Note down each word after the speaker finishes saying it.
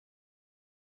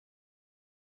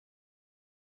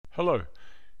Hello,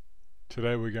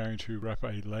 today we're going to wrap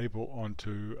a label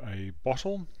onto a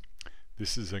bottle.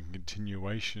 This is a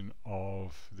continuation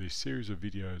of the series of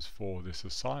videos for this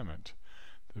assignment.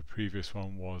 The previous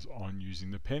one was on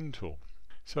using the pen tool.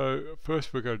 So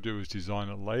first we're going to do is design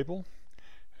a label,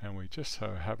 and we just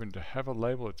so happen to have a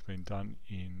label. It's been done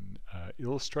in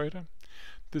Illustrator.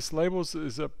 This label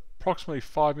is approximately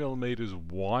 5 millimeters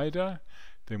wider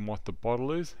than what the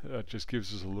bottle is. That just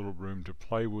gives us a little room to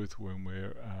play with when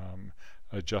we're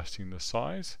adjusting the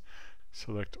size.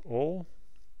 Select all.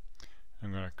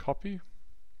 I'm going to copy.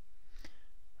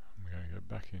 I'm going to go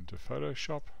back into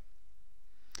Photoshop.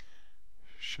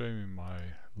 Show me my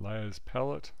layers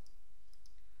palette.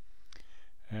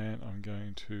 And I'm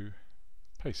going to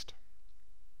paste.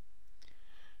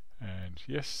 And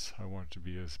yes, I want it to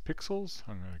be as pixels.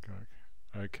 I'm going to go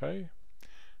OK.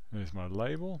 There's my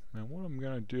label. Now what I'm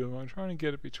going to do, I'm trying to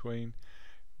get it between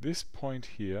this point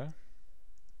here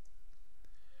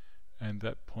and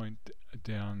that point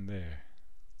down there.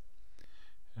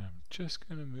 And I'm just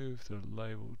going to move the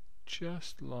label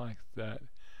just like that,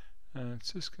 and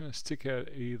it's just going to stick out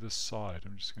either side.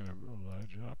 I'm just going to load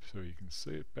it up so you can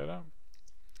see it better.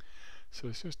 So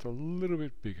it's just a little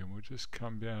bit bigger, and we'll just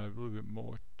come down a little bit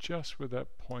more just where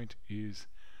that point is,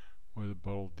 where the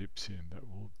bottle dips in. That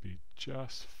will be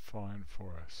just fine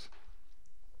for us.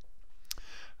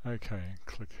 Okay,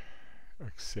 click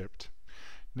accept.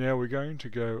 Now we're going to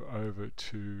go over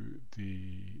to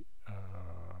the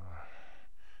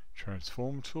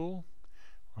transform tool.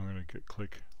 I'm going to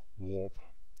click warp.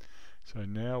 So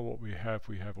now what we have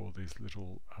all these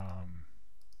little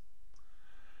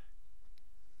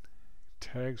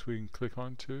tags we can click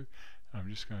onto. I'm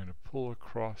just going to pull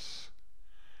across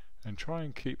and try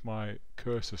and keep my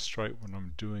cursor straight when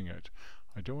I'm doing it.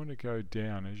 I don't want to go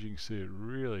down. As you can see, it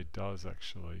really does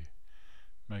actually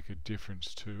make a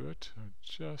difference to it.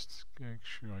 Just make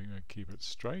sure I'm going to keep it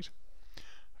straight.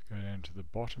 I go down to the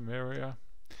bottom area,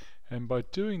 and by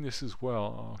doing this as well,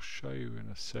 I'll show you in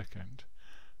a second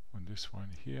on this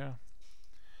one here.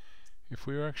 If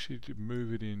we were actually to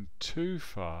move it in too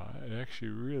far, it actually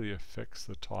really affects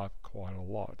the type quite a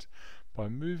lot. By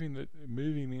moving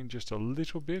in just a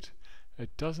little bit, it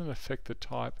doesn't affect the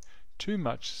type too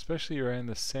much, especially around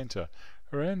the center.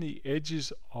 Around the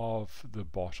edges of the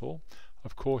bottle,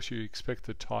 of course, you expect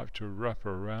the type to wrap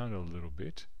around a little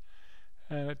bit,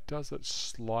 and it does it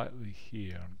slightly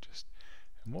here.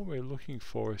 And what we're looking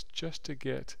for is just to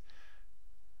get,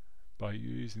 by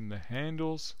using the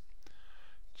handles,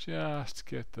 just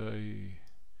get the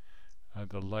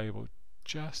label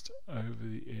just over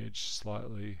the edge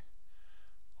slightly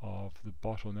of the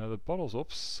bottle. Now the bottle's,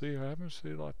 oops, see what happens?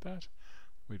 See, like that?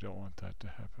 We don't want that to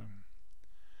happen.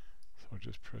 So I'll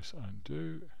just press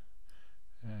undo,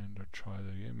 and I'll try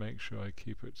that again. Make sure I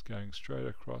keep it going straight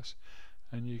across.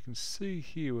 And you can see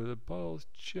here where the bottle's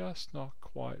just not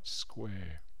quite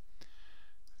square.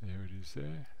 There it is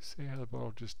there. See how the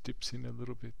bottle just dips in a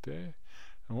little bit there?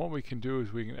 And what we can do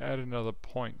is we can add another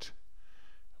point,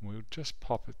 and we'll just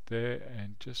pop it there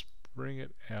and just bring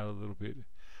it out a little bit,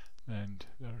 and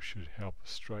that should help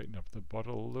us straighten up the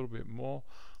bottle a little bit more.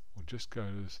 We'll just go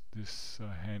to this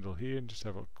handle here and just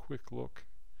have a quick look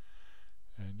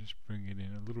and just bring it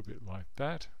in a little bit like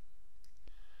that.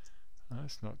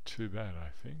 That's not too bad, I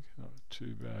think. Not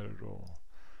too bad at all.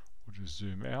 We'll just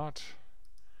zoom out.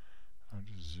 I'll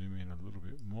just zoom in a little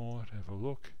bit more to have a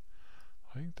look.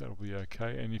 I think that'll be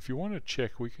okay. And if you want to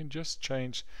check, we can just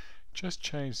change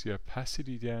the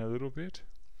opacity down a little bit,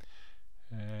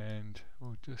 and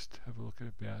we'll just have a look at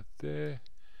about there,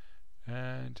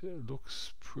 and it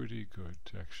looks pretty good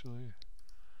actually.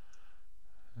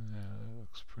 That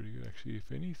looks pretty good actually. If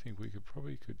anything, we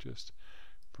could just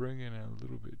bring in a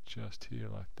little bit just here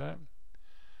like that.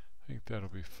 I think that'll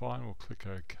be fine. We'll click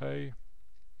OK,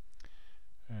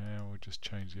 and we'll just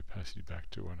change the opacity back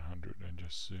to 100 and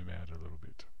just zoom out a little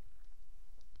bit.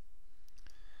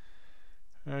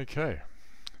 Okay,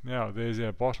 now there's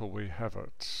our bottle. We have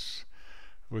it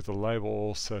with the label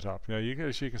all set up. Now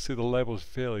as you can see, the label is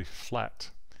fairly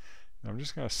flat. Now I'm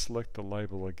just going to select the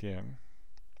label again,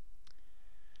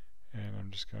 and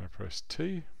I'm just going to press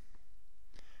T.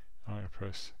 I'm going to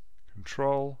press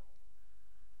Control,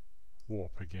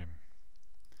 warp again.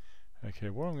 Okay,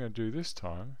 what I'm going to do this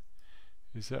time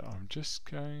is that I'm just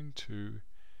going to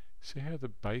see how the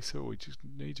base of it, we just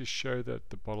need to show that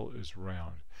the bottle is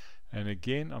round. And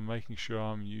again, I'm making sure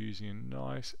I'm using a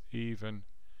nice even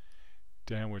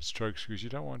downward strokes, because you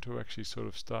don't want to actually sort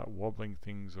of start wobbling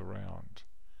things around.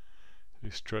 So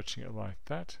you're stretching it like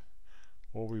that.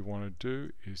 All we want to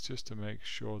do is just to make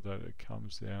sure that it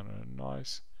comes down in a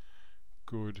nice,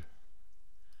 good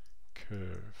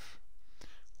curve.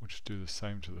 We'll just do the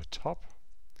same to the top.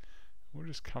 We'll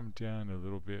just come down a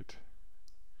little bit.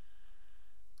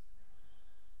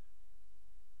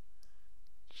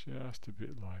 Just a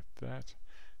bit like that.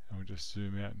 And we'll just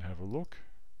zoom out and have a look.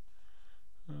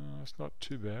 It's not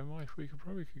too bad. We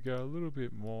could go a little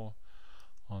bit more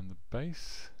on the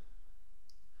base.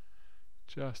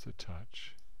 Just a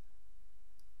touch.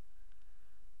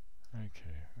 Okay,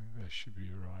 I think that should be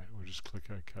right. We'll just click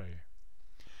OK.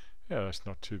 Yeah, that's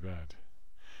not too bad.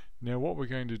 Now what we're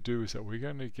going to do is that we're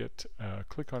going to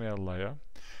click on our layer,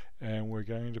 and we're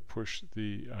going to push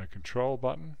the control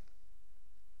button,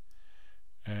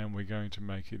 and we're going to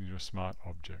make it into a smart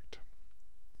object.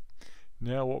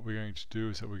 Now what we're going to do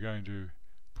is that we're going to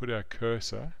put our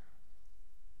cursor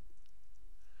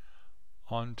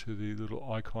onto the little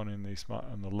icon in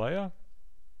the layer,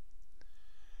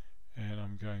 and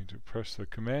I'm going to press the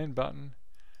command button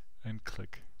and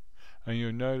click. And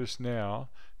you'll notice now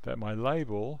that my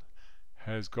label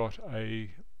has got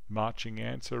a marching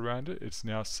answer around it. It's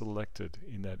now selected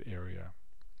in that area.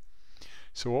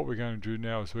 So what we're going to do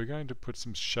now is we're going to put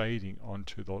some shading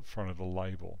onto the front of the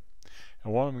label.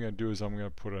 And what I'm going to do is I'm going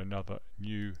to put another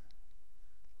new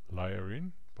layer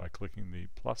in by clicking the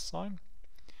plus sign.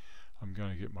 I'm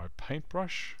going to get my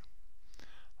paintbrush.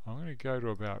 I'm going to go to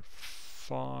about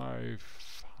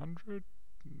 500.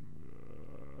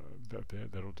 About there,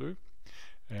 that'll do.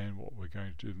 And what we're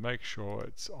going to do, make sure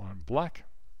it's on black.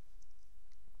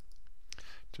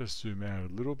 Just zoom out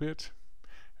a little bit.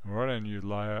 And we're on our new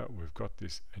layer. We've got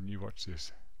this, and you watch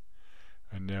this.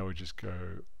 And now we just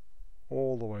go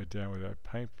all the way down with our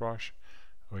paintbrush.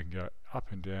 We can go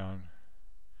up and down.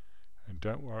 And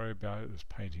don't worry about it as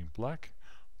painting black.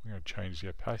 We're going to change the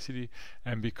opacity,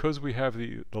 and because we have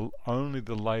only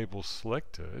the label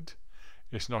selected,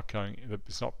 it's not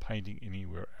painting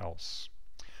anywhere else.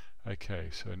 Okay,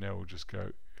 so now we'll just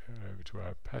go over to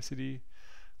our opacity.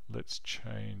 Let's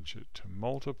change it to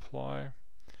multiply,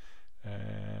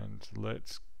 and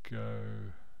let's go.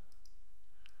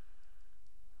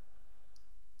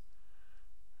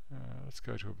 Let's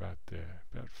go to about there,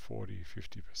 about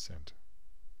 40–50%.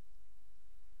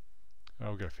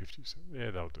 I'll go 50%.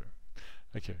 Yeah, that'll do.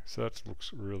 Okay, so that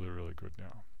looks really, really good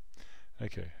now.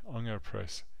 Okay, I'm going to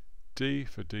press D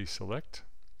for deselect.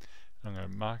 I'm going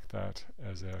to mark that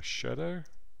as our shadow.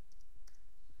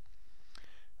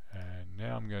 And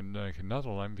now I'm going to make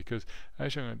another line, because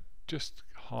actually I'm going to just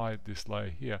hide this layer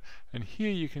here. And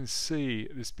here you can see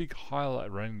this big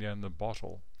highlight running down the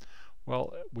bottle.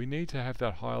 Well, we need to have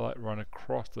that highlight run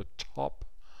across the top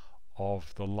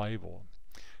of the label.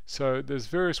 So there's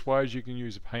various ways you can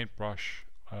use a paintbrush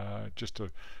just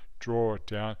to draw it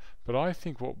down, but I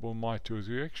think what we might do is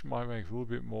we actually might make a little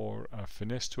bit more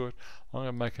finesse to it. I'm going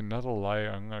to make another layer.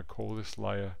 I'm going to call this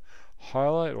layer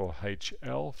highlight, or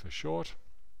HL for short.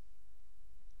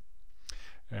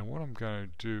 And what I'm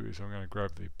going to do is I'm going to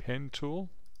grab the pen tool,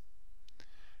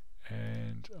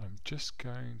 and I'm just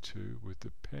going to, with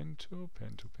the pen tool,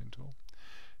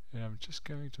 and I'm just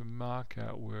going to mark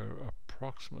out where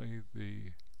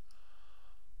approximately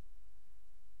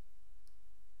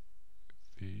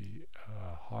the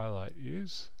highlight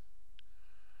is.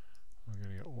 I'm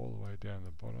going to go all the way down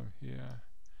the bottom here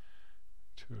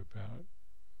to about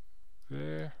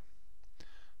there.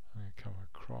 I'm going to come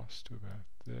across to about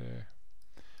there,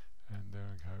 and then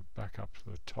I go back up to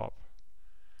the top,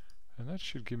 and that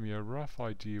should give me a rough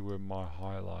idea where my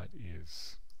highlight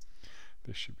is.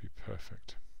 This should be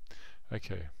perfect.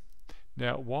 Okay,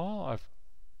 now while I've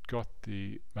got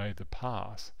made the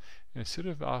path, instead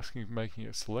of making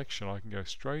a selection, I can go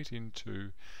straight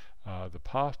into the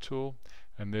path tool,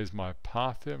 and there's my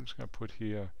path there. I'm just going to put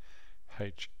here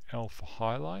HL for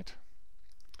highlight,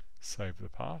 save the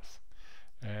path,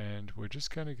 and we're just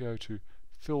going to go to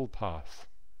fill path.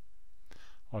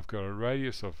 I've got a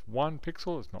radius of 1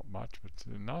 pixel. It's not much, but it's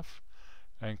enough,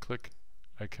 and click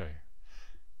OK.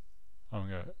 I'm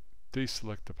going to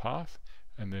deselect the path,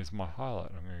 and there's my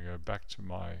highlight. I'm going to go back to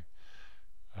my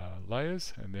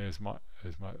layers, and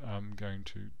I'm going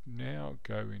to now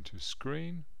go into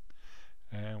screen,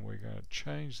 and we're going to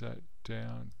change that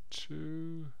down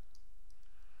to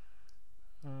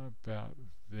about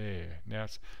there. Now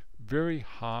it's very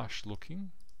harsh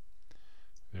looking.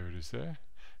 There it is there.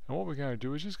 And what we're going to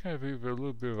do is just going to give a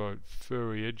little bit of a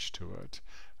furry edge to it.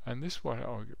 And this one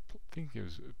I think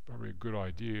is probably a good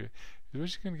idea. We're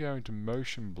just going to go into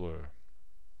motion blur.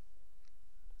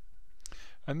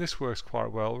 And this works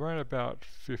quite well, around about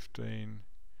 15,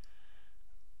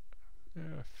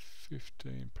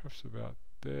 perhaps about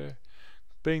there.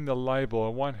 Being the label, I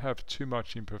won't have too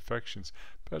much imperfections,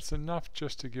 but it's enough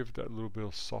just to give that little bit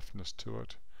of softness to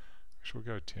it. Actually,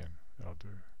 we'll go 10. That'll do.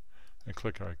 And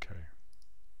click OK.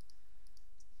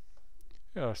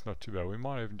 Yeah, that's not too bad. We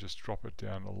might even just drop it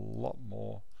down a lot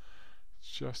more. It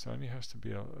just only has to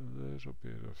be a little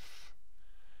bit of,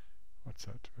 what's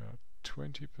that, about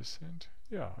 20%?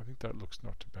 Yeah, I think that looks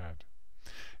not too bad.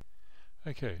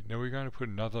 Okay, now we're going to put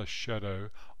another shadow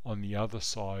on the other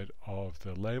side of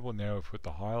the label. Now we've put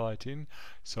the highlight in,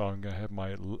 so I'm going to have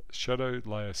my shadow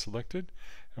layer selected.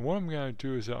 And what I'm going to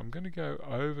do is I'm going to go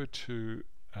over to,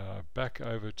 back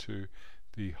over to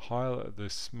the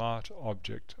Smart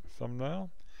Object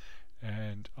thumbnail,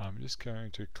 and I'm just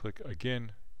going to click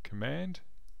again, Command,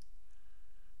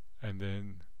 and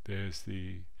then there's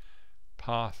the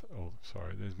path,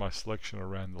 there's my selection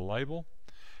around the label.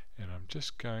 And I'm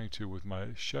just going to, with my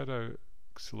shadow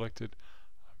selected,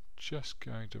 I'm just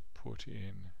going to put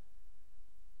in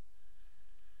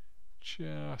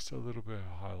just a little bit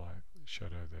of highlight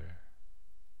shadow there.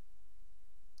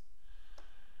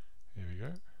 There we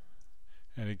go.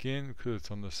 And again, because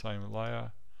it's on the same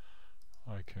layer,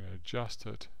 I can adjust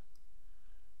it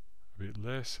a bit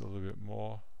less, a little bit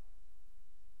more,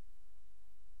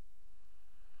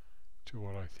 to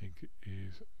what I think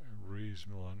is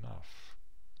reasonable enough.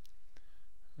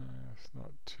 It's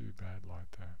not too bad like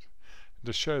that. And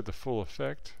to show the full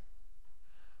effect,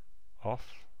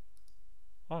 off,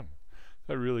 on.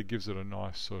 That really gives it a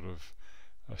nice sort of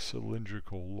a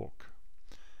cylindrical look.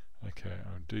 Okay,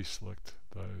 I'll deselect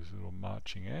those little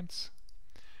marching ants.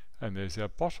 And there's our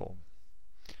bottle.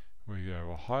 We have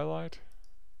a highlight,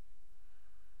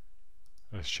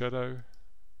 a shadow,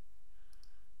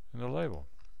 and a label.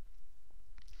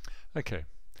 Okay.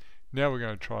 Now we're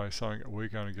going to try something. We're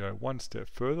going to go one step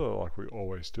further, like we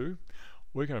always do.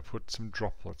 We're going to put some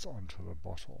droplets onto the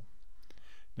bottle.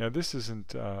 Now this isn't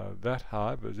that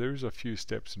hard, but there is a few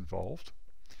steps involved.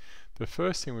 The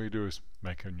first thing we do is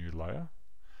make a new layer,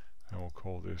 and we'll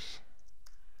call this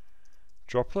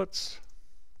droplets.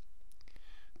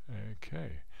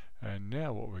 Okay, and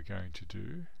now what we're going to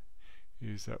do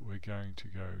is that we're going to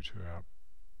go to our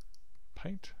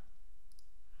paint,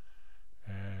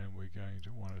 and we're going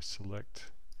to want to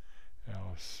select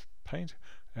our paint,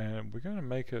 and we're going to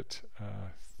make it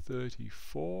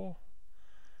 34,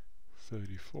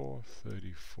 34,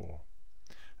 34.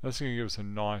 That's going to give us a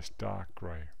nice dark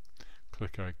grey.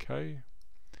 Click OK,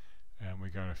 and we're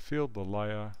going to fill the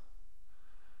layer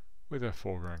with our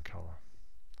foreground colour.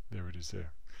 There it is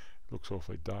there. It looks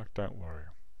awfully dark, don't worry.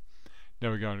 Now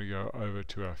we're going to go over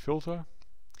to our filter,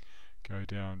 go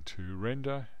down to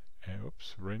render, and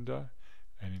render,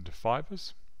 and into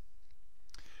fibers.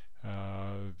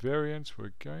 Variance,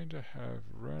 we're going to have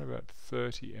around about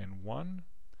 30 and 1.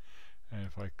 And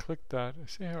if I click that,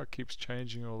 see how it keeps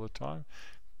changing all the time?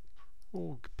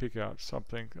 We'll pick out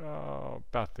something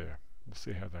about there. We'll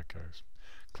see how that goes.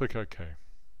 Click OK.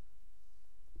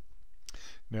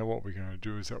 Now what we're going to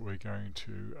do is that we're going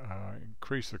to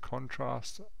increase the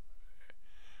contrast.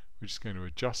 We're just going to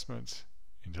adjustments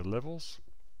into levels.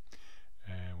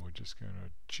 And we're just going to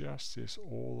adjust this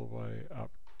all the way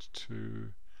up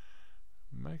to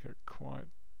make it quite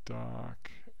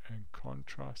dark and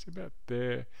contrast about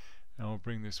there. And I'll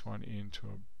bring this one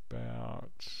into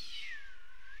about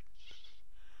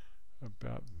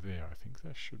there. I think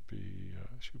that should be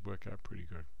should work out pretty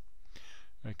good.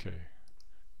 Okay,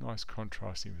 nice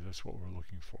contrasting. That's what we're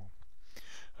looking for.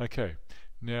 Okay,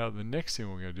 now the next thing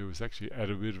we're going to do is actually add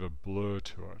a bit of a blur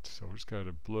to it. So we'll just go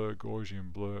to blur,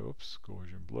 Gaussian blur,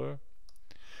 Gaussian blur,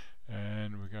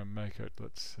 and we're going to make it,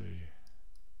 let's see,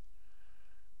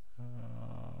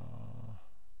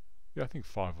 yeah, I think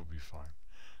 5 will be fine.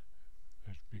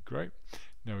 That'd be great.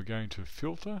 Now we're going to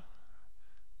filter,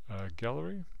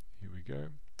 gallery, here we go,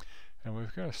 and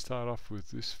we're going to start off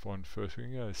with this one first. We're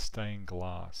going to go to stained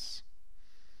glass.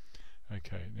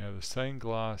 Okay, now the stained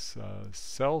glass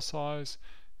cell size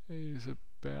is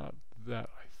about that,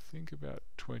 I think about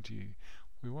 20.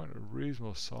 We want a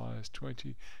reasonable size,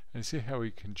 20, and see how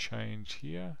we can change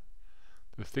here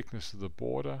the thickness of the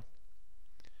border,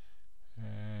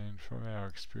 and from our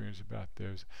experience about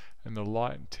those, and the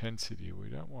light intensity. We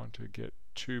don't want to get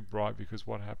too bright, because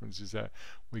what happens is that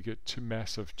we get too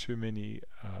many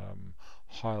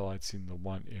highlights in the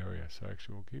one area. So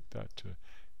actually we'll keep that to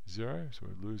 0, so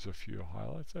we lose a few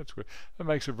highlights. That's good. That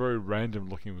makes it very random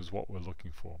looking, is what we're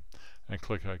looking for. And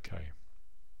click OK.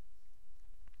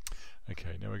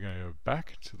 Okay, now we're going to go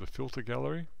back to the filter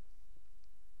gallery.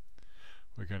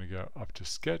 We're going to go up to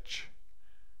sketch,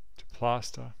 to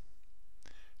plaster,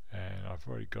 and I've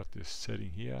already got this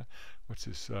setting here. What's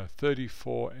this?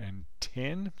 34 and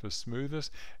 10 for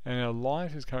smoothest, and our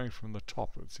light is coming from the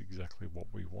top. That's exactly what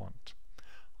we want.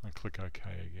 And click OK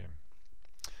again.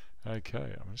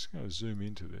 Okay, I'm just going to zoom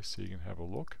into this so you can have a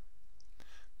look.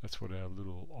 That's what our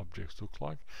little objects look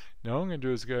like. Now what I'm going to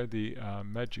do is go to the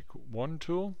magic wand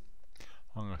tool.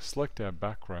 I'm going to select our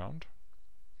background.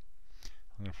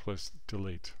 I'm going to press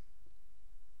delete.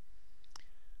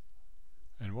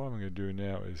 And what I'm going to do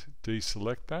now is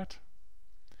deselect that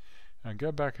and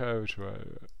go back over to a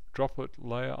droplet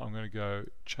layer. I'm going to go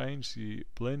change the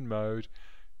blend mode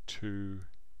to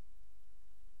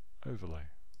overlay.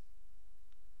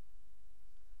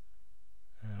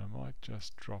 And I might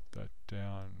just drop that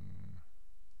down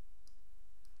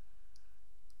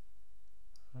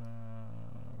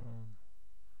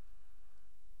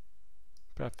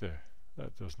about there.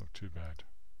 That doesn't look too bad.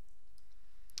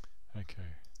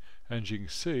 Okay, and as you can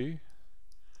see,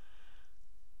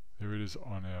 there it is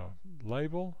on our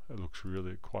label. It looks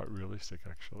really quite realistic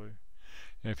actually.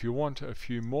 And if you want a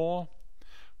few more,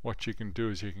 what you can do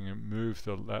is you can move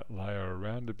that layer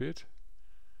around a bit.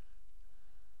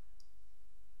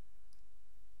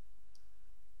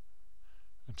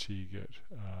 Until you get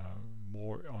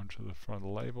more onto the front of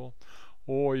the label.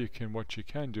 Or what you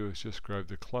can do is just grab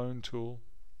the clone tool,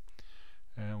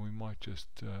 and we might just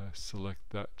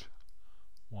select that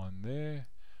one there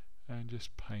and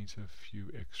just paint a few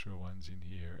extra ones in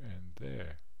here and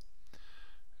there.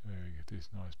 There we get this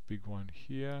nice big one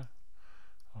here.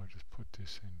 I'll just put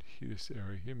this in here, this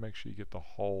area here. Make sure you get the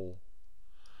whole.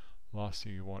 Last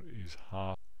thing you want is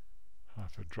half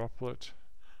a droplet.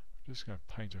 I'm just going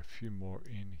to paint a few more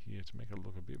in here to make it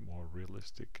look a bit more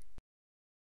realistic.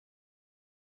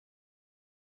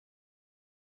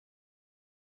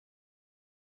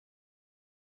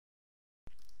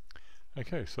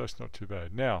 Okay, so that's not too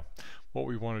bad. Now, what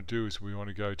we want to do is we want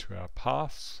to go to our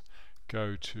paths,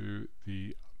 go to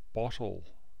the bottle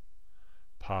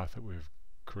path that we've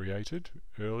created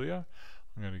earlier.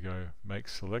 I'm going to go make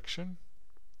selection.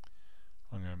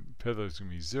 I'm going to feather is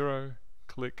going to be 0,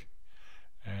 click,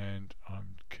 and I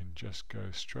can just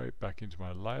go straight back into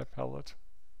my layer palette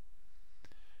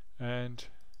and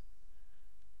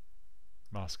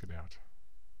mask it out.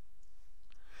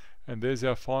 And there's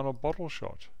our final bottle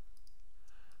shot.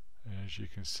 And as you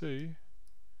can see,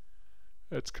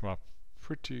 it's come up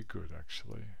pretty good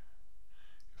actually,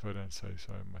 if I don't say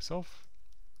so myself.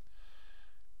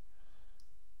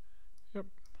 Yep,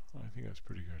 I think that's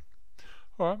pretty good.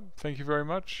 Alright, thank you very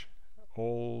much.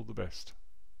 All the best.